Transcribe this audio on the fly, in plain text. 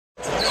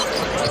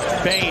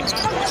Bane.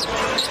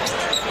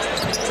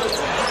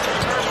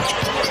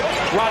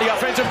 Roddy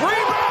offensive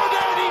rebound,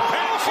 and he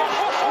packs it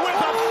with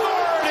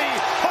authority.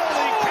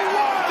 Holy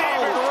cow,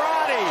 David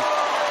Roddy.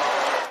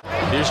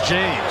 Here's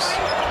James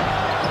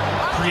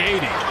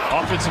creating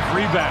offensive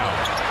rebound.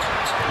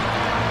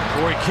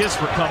 Corey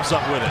Kispert comes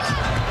up with it.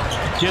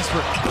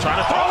 Kispert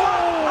trying to throw it.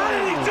 How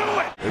did he do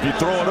it? If you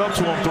throw it up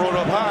to him, throw it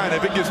up high, and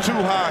if it gets too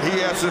high, he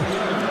has to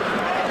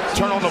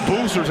turn on the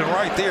boosters, and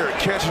right there,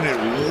 catching it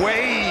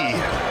way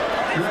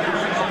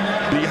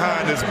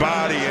behind his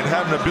body and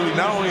having the ability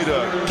not only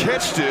to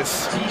catch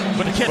this,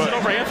 but to catch it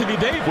over Anthony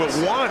Davis.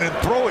 With one and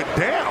throw it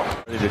down.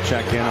 Ready to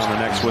check in on the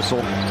next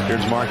whistle.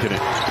 Here's Markkanen.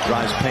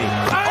 Drives paint.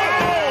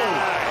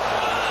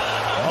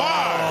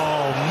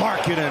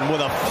 Markkanen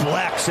with a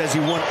flex as he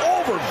went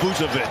over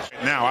Vucevic.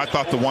 Now, I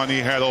thought the one he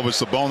had over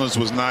Sabonis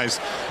was nice,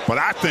 but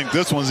I think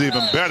this one's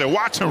even better.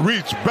 Watch him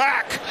reach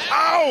back.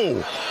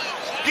 Oh!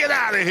 Get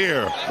out of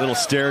here. Little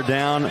stare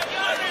down.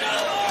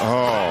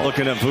 Oh,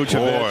 looking at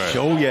Vucevic. Boy.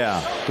 Oh,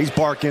 yeah. He's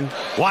barking.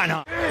 Why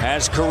not?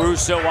 Has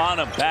Caruso on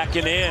him,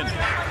 backing in.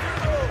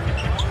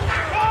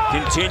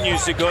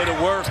 Continues to go to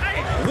work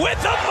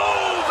with the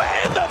move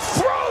and the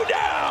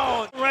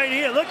throwdown. Right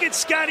here, look at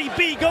Scotty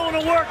B going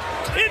to work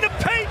in the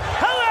paint.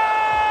 Hello!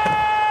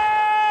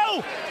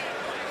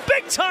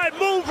 Big time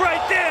move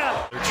right there.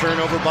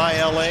 Turnover by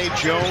LA.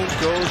 Jones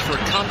goes for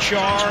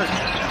Conchar.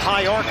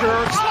 High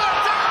archer.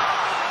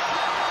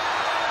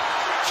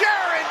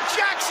 Jaren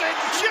Jackson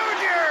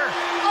Jr.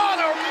 on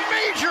a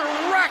major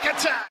rack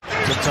attack.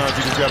 Sometimes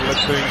you just gotta let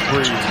things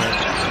breathe, man.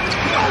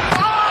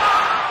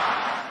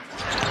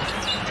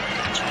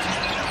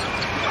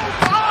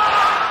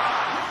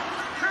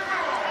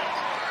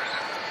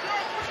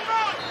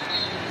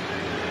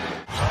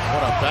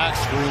 What a back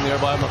screen there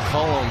by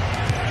McCollum.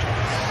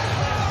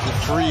 To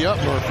free up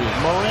Murphy.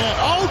 Morant.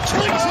 Oh,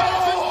 takes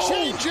off and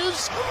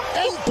changes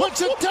and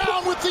puts it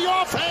down with the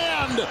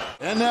offhand.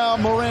 And now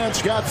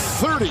Morant's got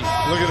 30. Look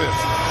at this.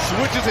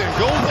 Switches in,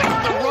 goes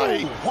out the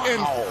right, Wow.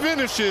 and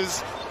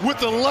finishes with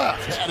the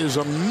left. That is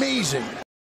amazing.